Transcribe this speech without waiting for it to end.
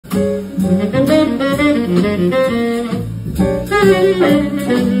The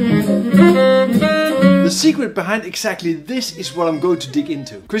secret behind exactly this is what I'm going to dig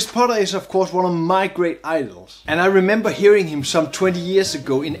into. Chris Potter is of course one of my great idols, and I remember hearing him some 20 years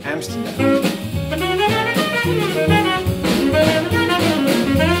ago in Amsterdam.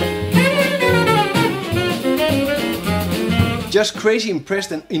 Just crazy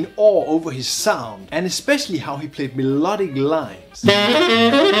impressed and in awe over his sound, and especially how he played melodic lines.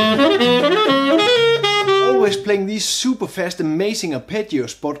 Always playing these super fast amazing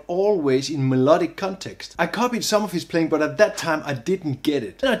arpeggios, but always in melodic context. I copied some of his playing, but at that time I didn't get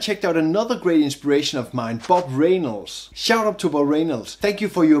it. Then I checked out another great inspiration of mine, Bob Reynolds. Shout out to Bob Reynolds. Thank you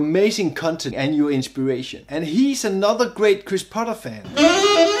for your amazing content and your inspiration. And he's another great Chris Potter fan.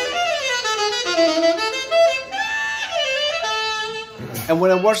 And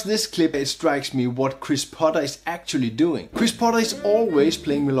when I watch this clip, it strikes me what Chris Potter is actually doing. Chris Potter is always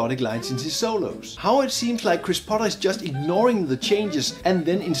playing melodic lines in his solos. How it seems like Chris Potter is just ignoring the changes and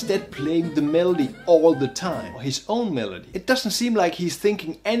then instead playing the melody all the time, or his own melody. It doesn't seem like he's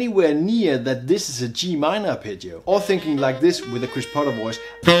thinking anywhere near that this is a G minor arpeggio, or thinking like this with a Chris Potter voice.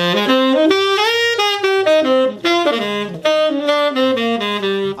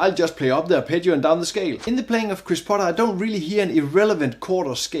 I'll just play up the arpeggio and down the scale. In the playing of Chris Potter, I don't really hear an irrelevant chord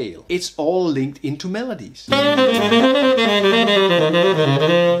or scale. It's all linked into melodies.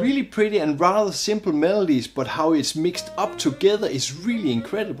 Really pretty and rather simple melodies, but how it's mixed up together is really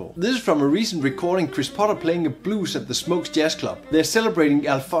incredible. This is from a recent recording, Chris Potter playing a blues at the Smokes Jazz Club. They're celebrating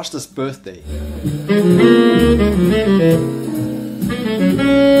Al Foster's birthday.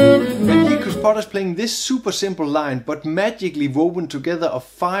 And here Chris Potter's playing this super simple line, but magically woven together of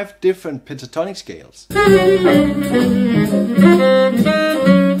 5 different pentatonic scales.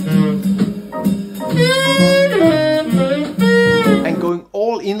 And going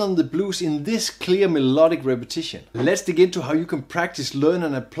all in on the blues in this clear melodic repetition. Let's dig into how you can practice, learn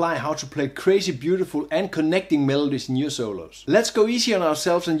and apply how to play crazy, beautiful and connecting melodies in your solos. Let's go easy on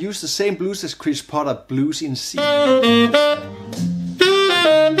ourselves and use the same blues as Chris Potter, blues in C.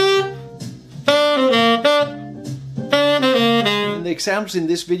 In the examples in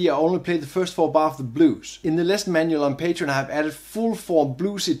this video I only played the first 4 bars of the blues. In the lesson manual on Patreon I have added full form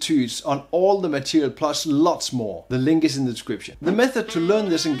blues etudes on all the material plus lots more. The link is in the description. The method to learn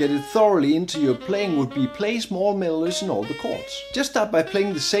this and get it thoroughly into your playing would be play small melodies in all the chords. Just start by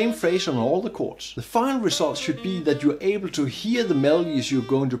playing the same phrase on all the chords. The final result should be that you're able to hear the melodies you're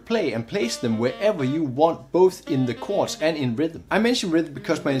going to play and place them wherever you want, both in the chords and in rhythm. I mention rhythm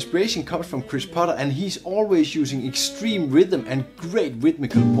because my inspiration comes from Chris Potter and he's always using extreme rhythm and great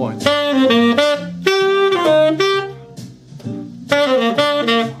rhythmical points.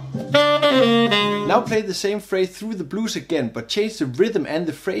 Now play the same phrase through the blues again, but change the rhythm and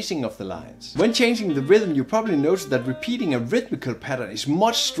the phrasing of the lines. When changing the rhythm, you probably notice that repeating a rhythmical pattern is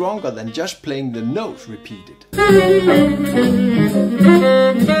much stronger than just playing the notes repeated.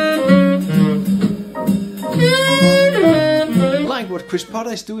 Like what Chris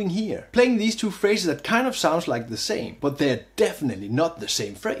Potter is doing here. Playing these 2 phrases that kind of sounds like the same, but they're definitely not the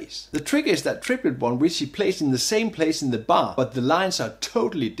same phrase. The trick is that triplet one which he plays in the same place in the bar, but the lines are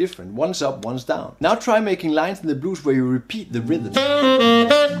totally different. One's up, one's down. Now try making lines in the blues where you repeat the rhythm. The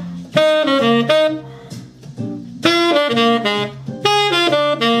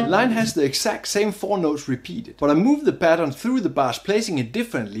line has the exact same 4 notes repeated, but I move the pattern through the bars, placing it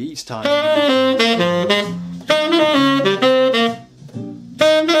differently each time.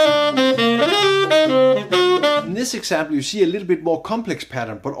 In this example you see a little bit more complex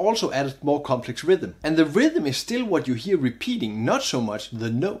pattern, but also added more complex rhythm. And the rhythm is still what you hear repeating, not so much the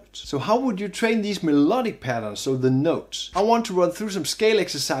notes. So how would you train these melodic patterns, so the notes? I want to run through some scale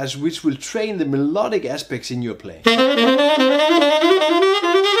exercises which will train the melodic aspects in your playing.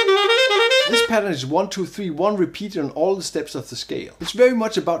 This pattern is 1, 2, 3, 1 repeated on all the steps of the scale. It's very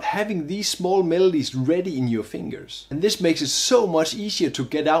much about having these small melodies ready in your fingers. And this makes it so much easier to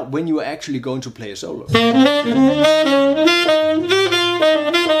get out when you are actually going to play a solo.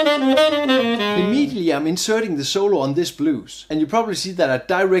 Immediately I'm inserting the solo on this blues, and you probably see that I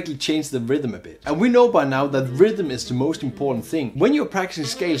directly changed the rhythm a bit. And we know by now that rhythm is the most important thing. When you're practicing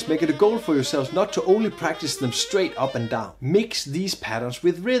scales, make it a goal for yourselves not to only practice them straight up and down. Mix these patterns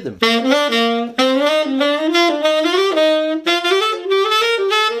with rhythm.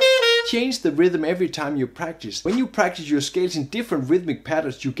 Change the rhythm every time you practice. When you practice your scales in different rhythmic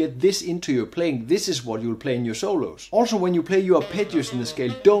patterns, you get this into your playing. This is what you'll play in your solos. Also, when you play your arpeggios in the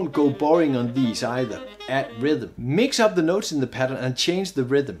scale, don't go boring on these either. Add rhythm. Mix up the notes in the pattern and change the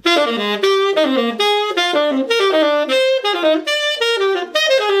rhythm.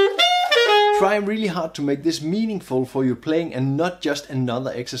 Try really hard to make this meaningful for your playing and not just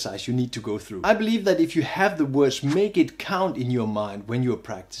another exercise you need to go through. I believe that if you have the words, make it count in your mind when you're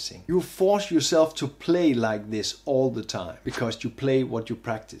practicing. You force yourself to play like this all the time because you play what you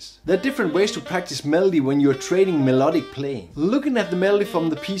practice. There are different ways to practice melody when you're training melodic playing. Looking at the melody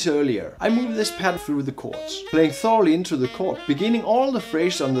from the piece earlier, I move this pattern through the chords, playing thoroughly into the chord, beginning all the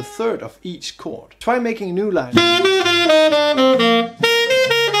phrases on the third of each chord. Try making a new line.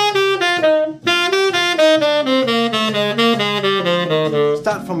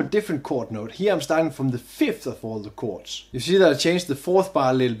 Start from a different chord note. Here I'm starting from the fifth of all the chords. You see that I changed the fourth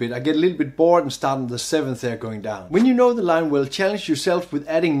bar a little bit. I get a little bit bored and start on the seventh there going down. When you know the line well, challenge yourself with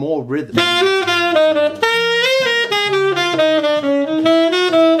adding more rhythm.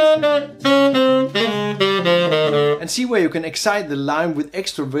 And see where you can excite the line with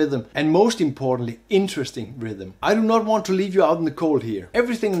extra rhythm and most importantly, interesting rhythm. I do not want to leave you out in the cold here.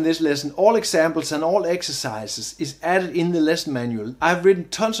 Everything in this lesson, all examples and all exercises is added in the lesson manual. I've written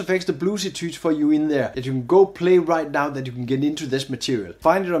tons of extra blues etudes for you in there that you can go play right now, that you can get into this material.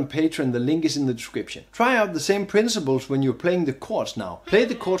 Find it on Patreon, the link is in the description. Try out the same principles when you're playing the chords now. Play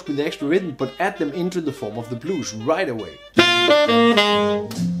the chords with the extra rhythm but add them into the form of the blues right away.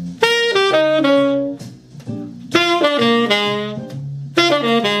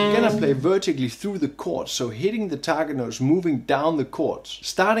 Again, I play vertically through the chords, so hitting the target notes, moving down the chords,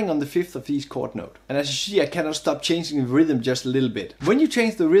 starting on the fifth of each chord note. And as you see, I cannot stop changing the rhythm just a little bit. When you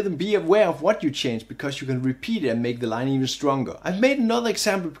change the rhythm, be aware of what you change, because you can repeat it and make the line even stronger. I've made another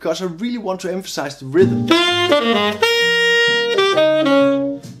example because I really want to emphasize the rhythm.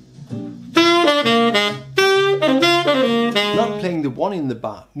 Not playing the one in the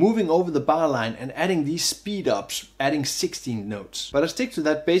bar, moving over the bar line and adding these speed ups, adding 16 notes. But I stick to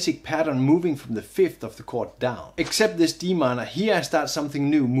that basic pattern, moving from the fifth of the chord down. Except this D minor, here I start something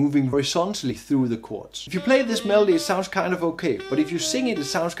new, moving horizontally through the chords. If you play this melody, it sounds kind of okay, but if you sing it, it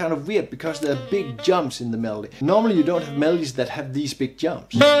sounds kind of weird because there are big jumps in the melody. Normally you don't have melodies that have these big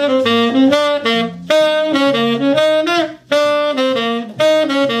jumps.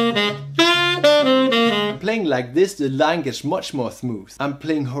 Playing like this, the line gets much more smooth. I'm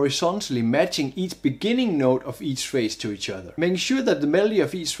playing horizontally, matching each beginning note of each phrase to each other, making sure that the melody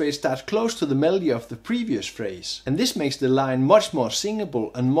of each phrase starts close to the melody of the previous phrase. And this makes the line much more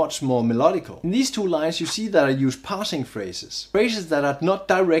singable and much more melodical. In these two lines you see that I use passing phrases. Phrases that are not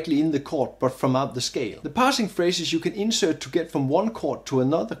directly in the chord but from out the scale. The passing phrases you can insert to get from one chord to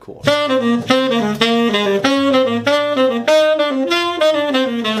another chord.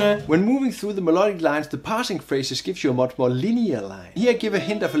 When moving through the melodic lines, the passing phrases gives you a much more linear line. Here I give a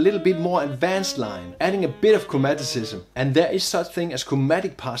hint of a little bit more advanced line, adding a bit of chromaticism. And there is such thing as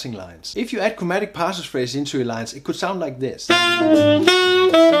chromatic passing lines. If you add chromatic passage phrases into your lines, it could sound like this.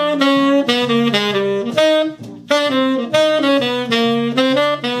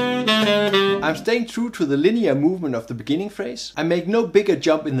 I'm staying true to the linear movement of the beginning phrase. I make no bigger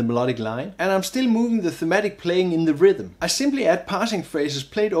jump in the melodic line, and I'm still moving the thematic playing in the rhythm. I simply add passing phrases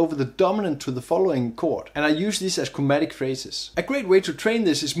played over the dominant to the following chord, and I use these as chromatic phrases. A great way to train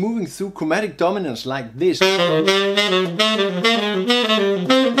this is moving through chromatic dominance like this.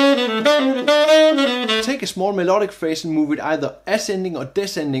 Take a small melodic phrase and move it either ascending or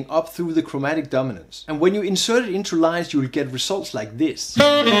descending up through the chromatic dominance. And when you insert it into lines, you will get results like this.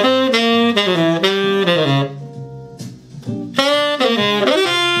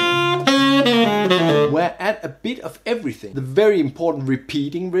 Where I add a bit of everything. The very important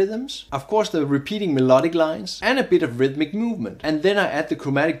repeating rhythms, of course the repeating melodic lines, and a bit of rhythmic movement. And then I add the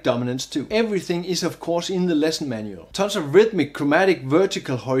chromatic dominance too. Everything is of course in the lesson manual. Tons of rhythmic, chromatic,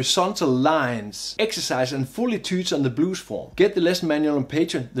 vertical, horizontal lines, exercise and full etudes on the blues form. Get the lesson manual on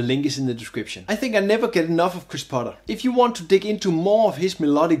Patreon, the link is in the description. I think I never get enough of Chris Potter. If you want to dig into more of his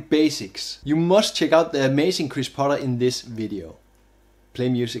melodic basics, you must check out the amazing Chris Potter in this video. Play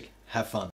music, have fun.